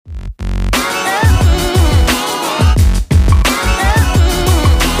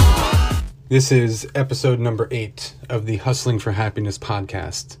This is episode number 8 of the Hustling for Happiness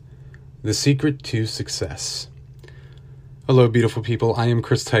podcast, The Secret to Success. Hello, beautiful people. I am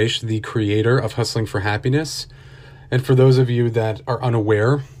Chris Teisch, the creator of Hustling for Happiness. And for those of you that are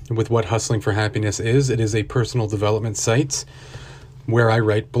unaware with what Hustling for Happiness is, it is a personal development site where I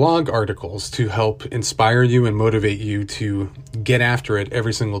write blog articles to help inspire you and motivate you to get after it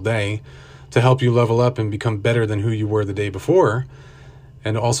every single day, to help you level up and become better than who you were the day before,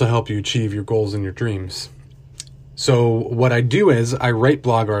 and also help you achieve your goals and your dreams. So what I do is I write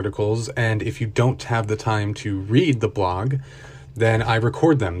blog articles, and if you don't have the time to read the blog, then I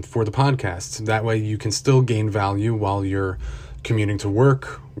record them for the podcast. That way you can still gain value while you're commuting to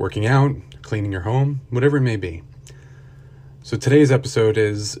work, working out, cleaning your home, whatever it may be. So today's episode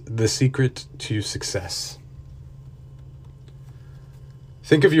is The Secret to Success.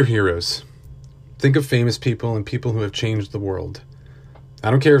 Think of your heroes. Think of famous people and people who have changed the world. I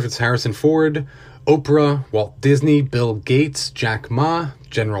don't care if it's Harrison Ford, Oprah, Walt Disney, Bill Gates, Jack Ma,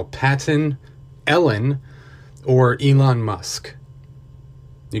 General Patton, Ellen, or Elon Musk.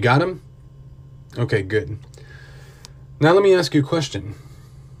 You got him? Okay, good. Now let me ask you a question.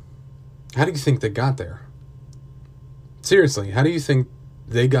 How do you think they got there? Seriously, how do you think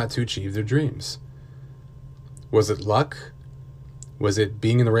they got to achieve their dreams? Was it luck? Was it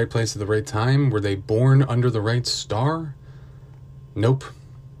being in the right place at the right time? Were they born under the right star? Nope,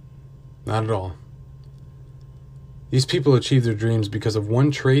 not at all. These people achieve their dreams because of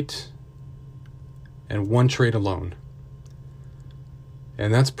one trait, and one trait alone.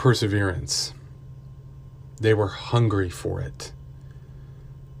 And that's perseverance. They were hungry for it.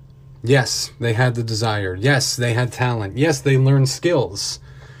 Yes, they had the desire. Yes, they had talent. Yes, they learned skills.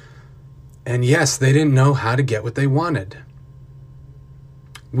 And yes, they didn't know how to get what they wanted.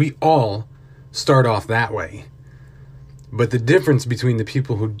 We all start off that way. But the difference between the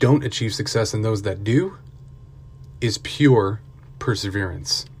people who don't achieve success and those that do is pure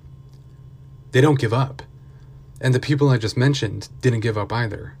perseverance. They don't give up. And the people I just mentioned didn't give up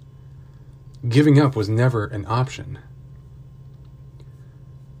either. Giving up was never an option.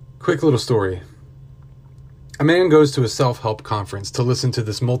 Quick little story. A man goes to a self-help conference to listen to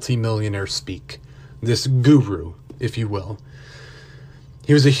this multi-millionaire speak. This guru, if you will.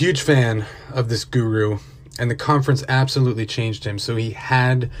 He was a huge fan of this guru, and the conference absolutely changed him, so he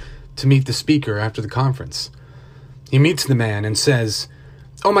had to meet the speaker after the conference. He meets the man and says,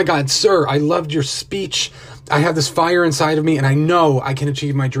 "Oh my God, sir, I loved your speech. I have this fire inside of me, and I know I can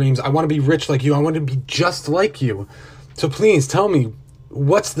achieve my dreams. I want to be rich like you. I want to be just like you. So please tell me,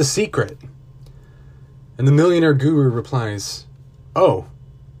 what's the secret?" And the millionaire guru replies, "Oh,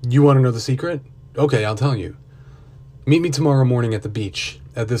 you want to know the secret? Okay, I'll tell you. Meet me tomorrow morning at the beach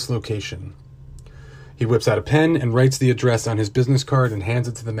at this location." He whips out a pen and writes the address on his business card and hands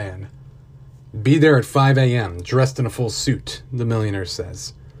it to the man. "Be there at 5 a.m., dressed in a full suit," the millionaire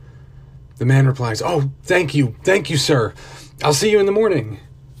says. The man replies, "Oh, thank you, sir. I'll see you in the morning."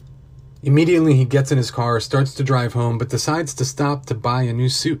 Immediately he gets in his car, starts to drive home, but decides to stop to buy a new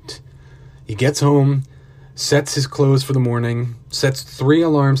suit. He gets home, sets his clothes for the morning, sets 3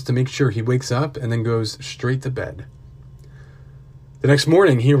 alarms to make sure he wakes up, and then goes straight to bed. The next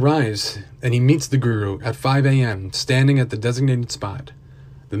morning, he arrives, and he meets the guru at 5 a.m., standing at the designated spot.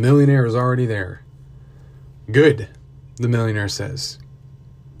 The millionaire is already there. "Good," the millionaire says.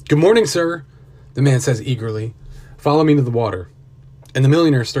 "Good morning, sir," the man says eagerly. "Follow me to the water." And the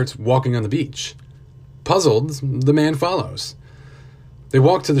millionaire starts walking on the beach. Puzzled, the man follows. They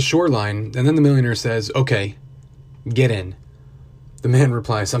walk to the shoreline, and then the millionaire says, "Okay, get in." The man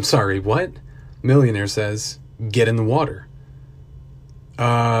replies, "I'm sorry, what?" Millionaire says, "Get in the water."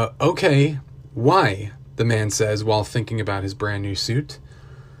 Okay, why?" the man says while thinking about his brand new suit.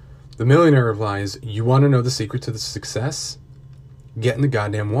 The millionaire replies, "You want to know the secret to the success? Get in the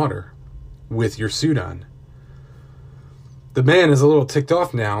goddamn water with your suit on." The man is a little ticked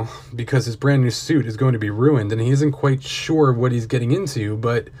off now because his brand new suit is going to be ruined and he isn't quite sure what he's getting into,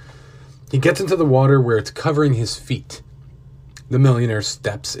 but he gets into the water where it's covering his feet. The millionaire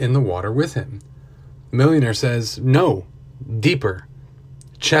steps in the water with him. The millionaire says, "No, deeper.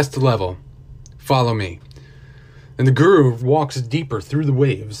 Chest level. Follow me." And the guru walks deeper through the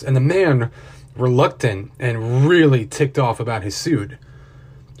waves, and the man, reluctant and really ticked off about his suit,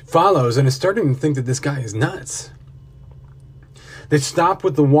 follows and is starting to think that this guy is nuts. They stop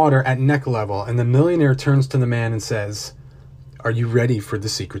with the water at neck level, and the millionaire turns to the man and says, "Are you ready for the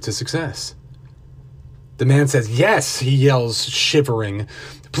secret to success?" The man says, "Yes," he yells, shivering.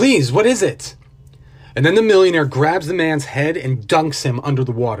 "Please, what is it?" And then the millionaire grabs the man's head and dunks him under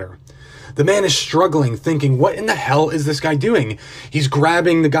the water. The man is struggling, thinking, what in the hell is this guy doing? He's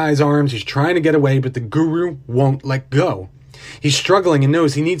grabbing the guy's arms, he's trying to get away, but the guru won't let go. He's struggling and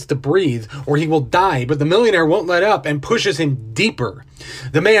knows he needs to breathe or he will die, but the millionaire won't let up and pushes him deeper.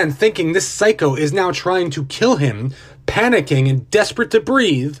 The man, thinking this psycho is now trying to kill him, panicking and desperate to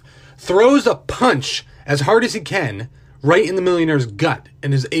breathe, throws a punch as hard as he can right in the millionaire's gut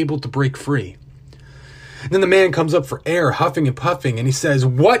and is able to break free. And then the man comes up for air, huffing and puffing, and he says,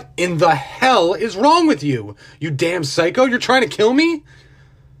 what in the hell is wrong with you? You damn psycho, you're trying to kill me?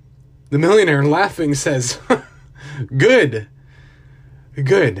 The millionaire, laughing, says, good.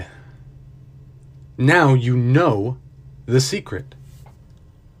 Now you know the secret.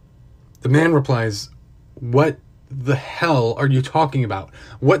 The man replies, what the hell are you talking about?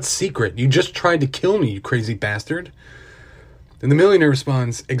 What secret? You just tried to kill me, you crazy bastard. And the millionaire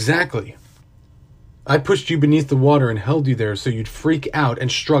responds, exactly. I pushed you beneath the water and held you there so you'd freak out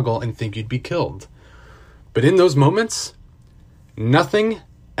and struggle and think you'd be killed. But in those moments, nothing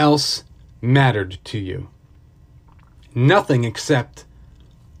else mattered to you. Nothing except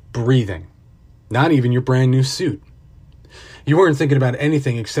breathing. Not even your brand new suit. You weren't thinking about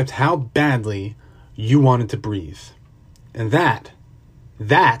anything except how badly you wanted to breathe. And that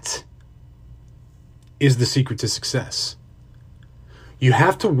is the secret to success. You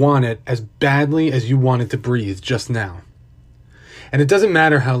have to want it as badly as you wanted to breathe just now. And it doesn't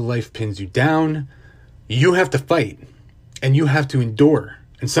matter how life pins you down. You have to fight. And you have to endure.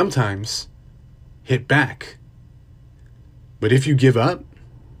 And sometimes hit back. But if you give up,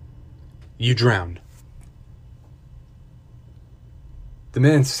 you drown. The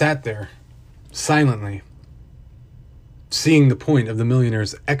man sat there silently, seeing the point of the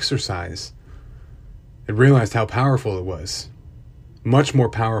millionaire's exercise, and realized how powerful it was. Much more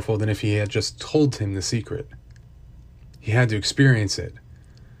powerful than if he had just told him the secret. He had to experience it.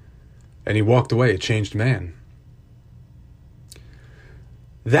 And he walked away a changed man.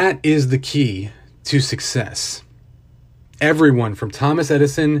 That is the key to success. Everyone from Thomas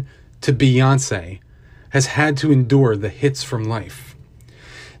Edison to Beyonce has had to endure the hits from life.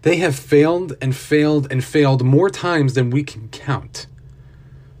 They have failed and failed and failed more times than we can count.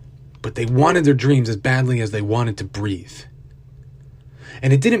 But they wanted their dreams as badly as they wanted to breathe.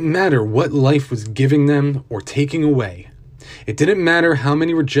 And it didn't matter what life was giving them or taking away. It didn't matter how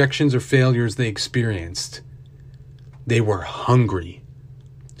many rejections or failures they experienced. They were hungry,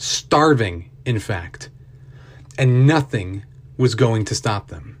 starving, in fact, and nothing was going to stop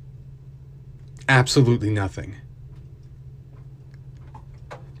them. Absolutely nothing.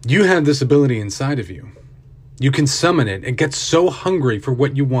 You have this ability inside of you. You can summon it and get so hungry for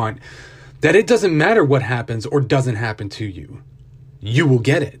what you want that it doesn't matter what happens or doesn't happen to you. You will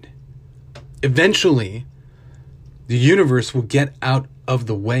get it. Eventually, the universe will get out of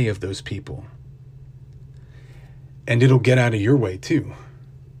the way of those people. And it'll get out of your way too.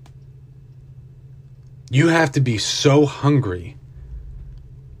 You have to be so hungry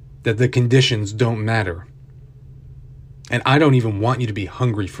that the conditions don't matter. And I don't even want you to be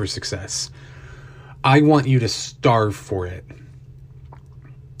hungry for success. I want you to starve for it.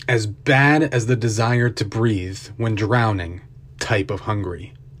 As bad as the desire to breathe when drowning type of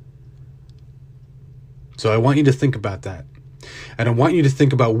hungry. So I want you to think about that. And I want you to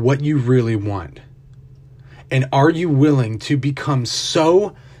think about what you really want. And are you willing to become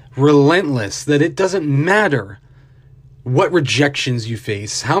so relentless that it doesn't matter what rejections you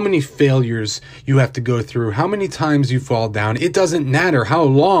face, how many failures you have to go through, how many times you fall down? It doesn't matter how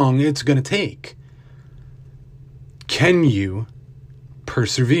long it's going to take. Can you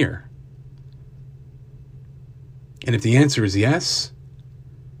persevere? And if the answer is yes,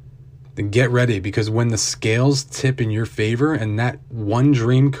 then get ready, because when the scales tip in your favor and that one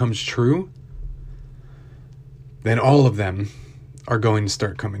dream comes true, then all of them are going to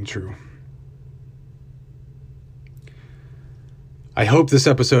start coming true. I hope this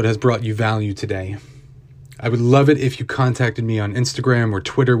episode has brought you value today. I would love it if you contacted me on Instagram or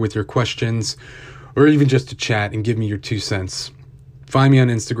Twitter with your questions, or even just to chat and give me your 2 cents. Find me on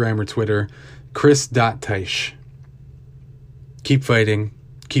Instagram or Twitter, chris.teisch. Keep fighting,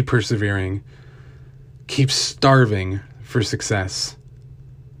 keep persevering, keep starving for success,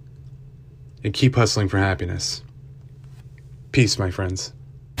 and keep hustling for happiness. Peace, my friends.